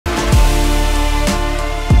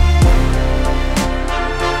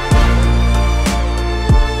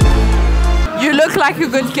like a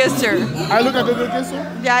good kisser. I look like a good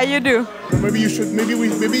kisser? Yeah, you do. Maybe you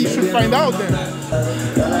should find out then.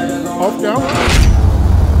 Off down.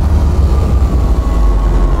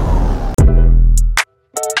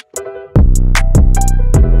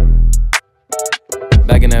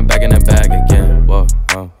 Back in that bag again. Whoa,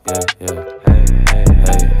 whoa, yeah.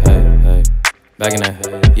 Hey. Back in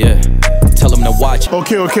that, yeah. Tell them to watch.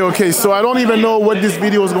 Okay. So I don't even know what this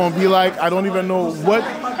video is gonna be like. I don't even know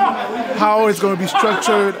how it's gonna be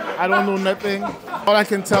structured. I don't know nothing. All I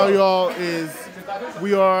can tell y'all is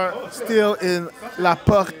we are still in La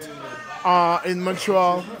Porte in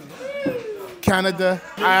Montreal, Canada.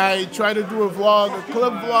 I try to do a vlog, a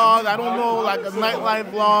club vlog, I don't know, like a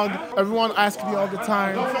nightlife vlog. Everyone asks me all the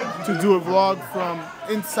time to do a vlog from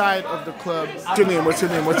inside of the club. What's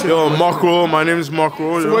your name? Yo, Marco, my name is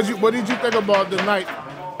Marco. So what did you think about the night?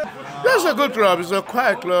 That's a good club. It's a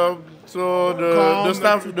quiet club. So the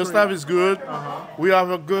staff is good. We have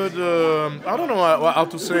a good I don't know how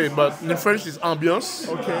to say, but in French it's ambiance.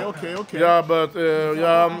 Okay. Yeah, but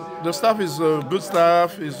the staff is good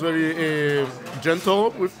staff. Is very gentle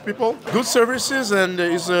with people. Good services and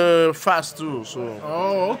is fast too. So.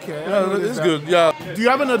 Oh, okay. Yeah, it's good. Yeah. Do you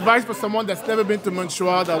have an advice for someone that's never been to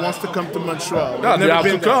Montreal that wants to come to Montreal? Yeah, they have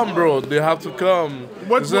to come, bro. They have to come.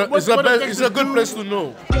 It's a good place to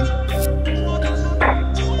know.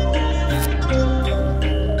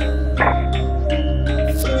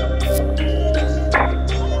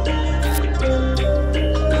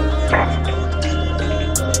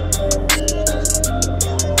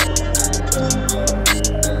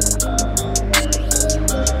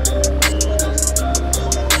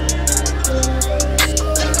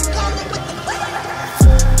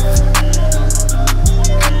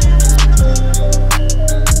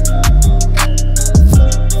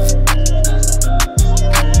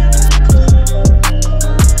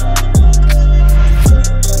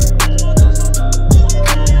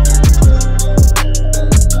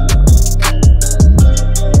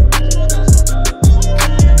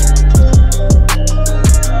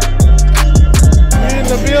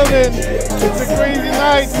 It's a crazy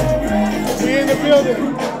night. We in the building.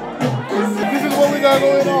 This is what we got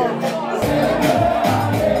going on.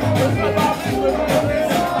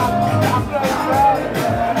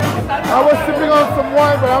 I was sipping on some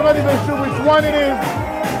wine, but I'm not even sure which one it is.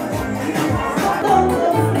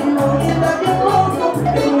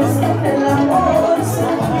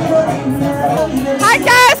 Hi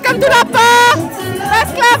guys, come to La Porte!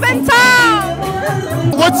 Best club in town!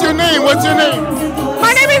 What's your name?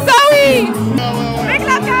 My name is Zoe! Big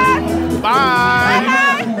love, guys! Bye! Bye!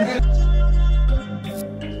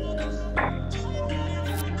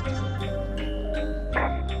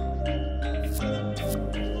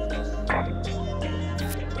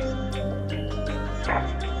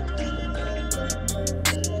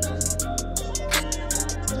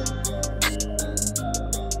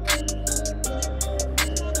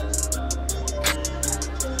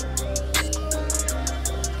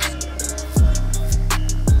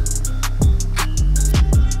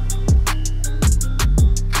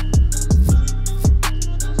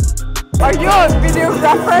 Are you a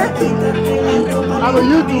videographer? I'm a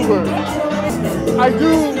YouTuber.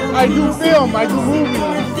 I do film, I do movies.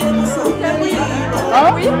 Can we?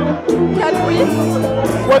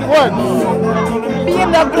 What? Be in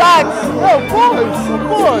the vlogs. Oh, of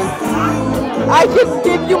course. I can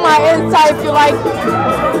give you my insight if you like.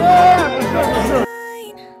 Yeah, sure.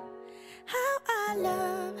 How I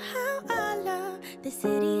love the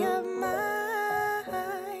city of mine.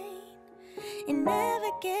 It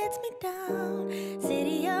never gets me down,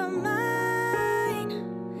 city of mine.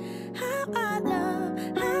 How I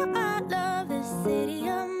love the city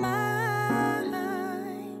of mine.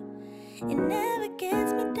 It never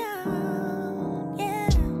gets me down, yeah.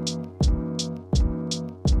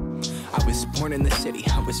 I was born in the city,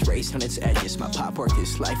 I was raised on its edges. My pop work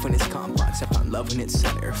is life when it's complex. I found love in its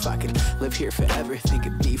center. If I could live here forever, think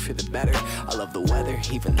it'd be for the better. I love the weather,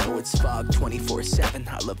 even though it's fog 24/7.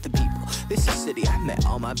 I love the people. This is city, I met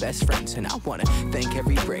all my best friends. And I wanna thank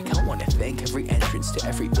every brick, I wanna thank every entrance to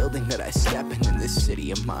every building that I step in this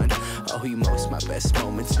city of mine. Oh, you most my best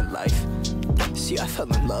moments in life. See, I fell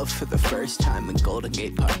in love for the first time in Golden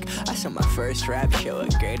Gate Park. I saw my first rap show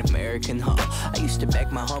at Great American Hall. I used to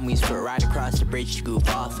beg my homies for a ride across the bridge to goof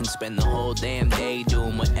off and spend the whole damn day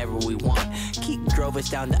doing whatever we want. Keith drove us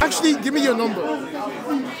down to... Actually, give me your number.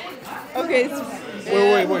 Okay.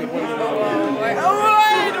 Wait.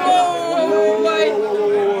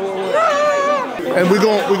 And we're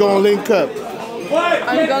gonna link up.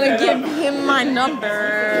 I'm gonna give him my number.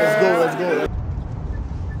 Let's go.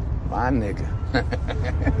 My nigga.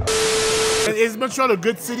 Is Montreal a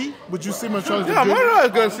good city? Would you say Montreal is a Yeah, good? Montreal is a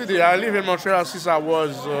good city. I live in Montreal since I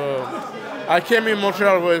was. I came in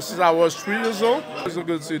Montreal since I was 3 years old. It's a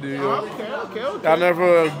good city. Yeah. Okay. I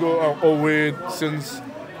never go away since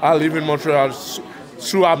I live in Montreal.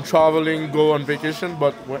 True, I'm traveling, go on vacation,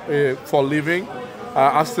 but for living,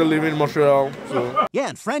 I still live in Montreal. So. Yeah,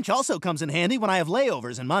 and French also comes in handy when I have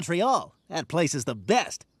layovers in Montreal. That place is the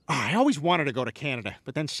best. I always wanted to go to Canada,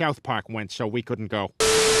 but then South Park went, so we couldn't go.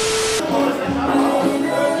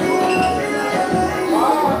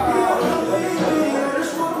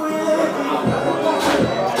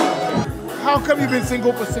 How come you've been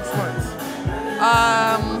single for 6 months?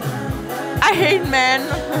 I hate men.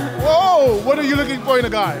 Whoa! What are you looking for in a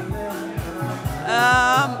guy?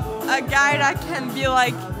 A guy that can be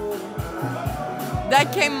like,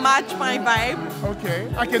 that can match my vibe. Okay,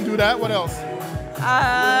 I can do that. What else?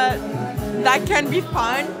 That can be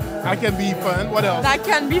fun. I can be fun. What else? That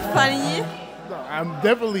can be funny. I'm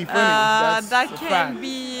definitely funny. That's That a can fact.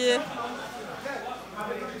 be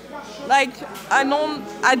like I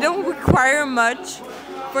don't require much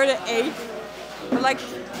for the age. But like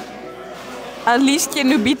at least can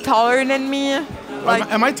you be taller than me?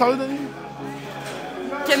 Like Am I taller than you?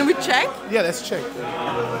 can we check? Yeah, let's check.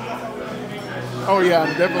 Oh yeah,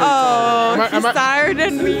 I'm definitely Oh, taller. he's taller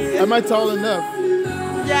than me. Am I tall enough?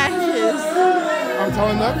 Yeah, he is. I'm tall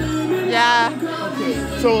enough? Yeah. Okay.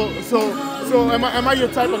 So am I your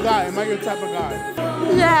type of guy? Am I your type of guy?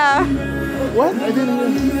 Yeah. What? I didn't hear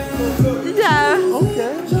you. Yeah.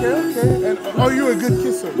 Okay. And are you a good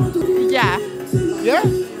kisser? Yeah. Yeah?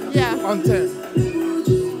 Yeah. On 10.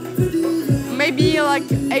 Maybe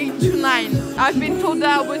like 8 to 9. I've been told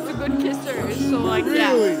that I was a good kisser, so like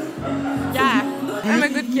Really? yeah. I'm a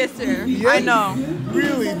good kisser. Yeah. I know.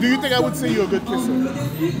 Really? Do you think I would say you're a good kisser?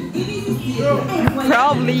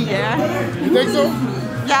 Probably, yeah. You think so?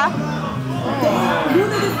 Yeah.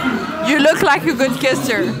 You look like a good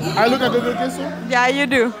kisser. I look like a good kisser? Yeah, you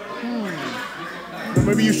do. Then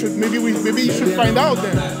maybe you should find out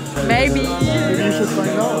then. Maybe. Maybe you should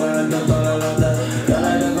find out.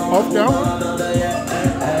 Off camera?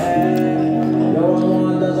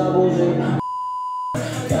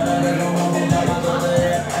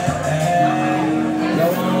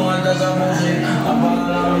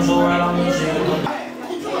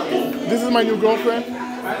 This is my new girlfriend.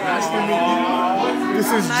 Nice to meet you.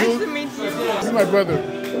 This is Nice Jules. to meet you. This is my brother.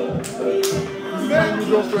 This is my new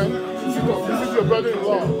girlfriend. This is your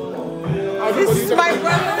brother-in-law. This is my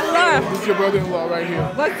brother-in-law. This is your brother-in-law right here.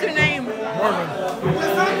 What's your name?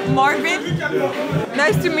 Marvin. Marvin?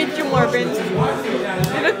 Nice to meet you, Marvin.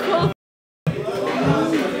 You look cool.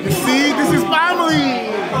 You see, this is family.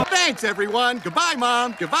 Thanks, everyone. Goodbye,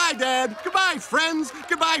 Mom. Goodbye, Dad. Goodbye, friends.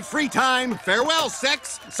 Goodbye, free time. Farewell,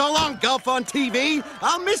 sex. So long, golf on TV.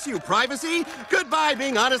 I'll miss you, privacy. Goodbye,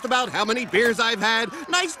 being honest about how many beers I've had.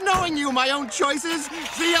 Nice knowing you, my own choices.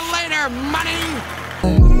 See you later, money.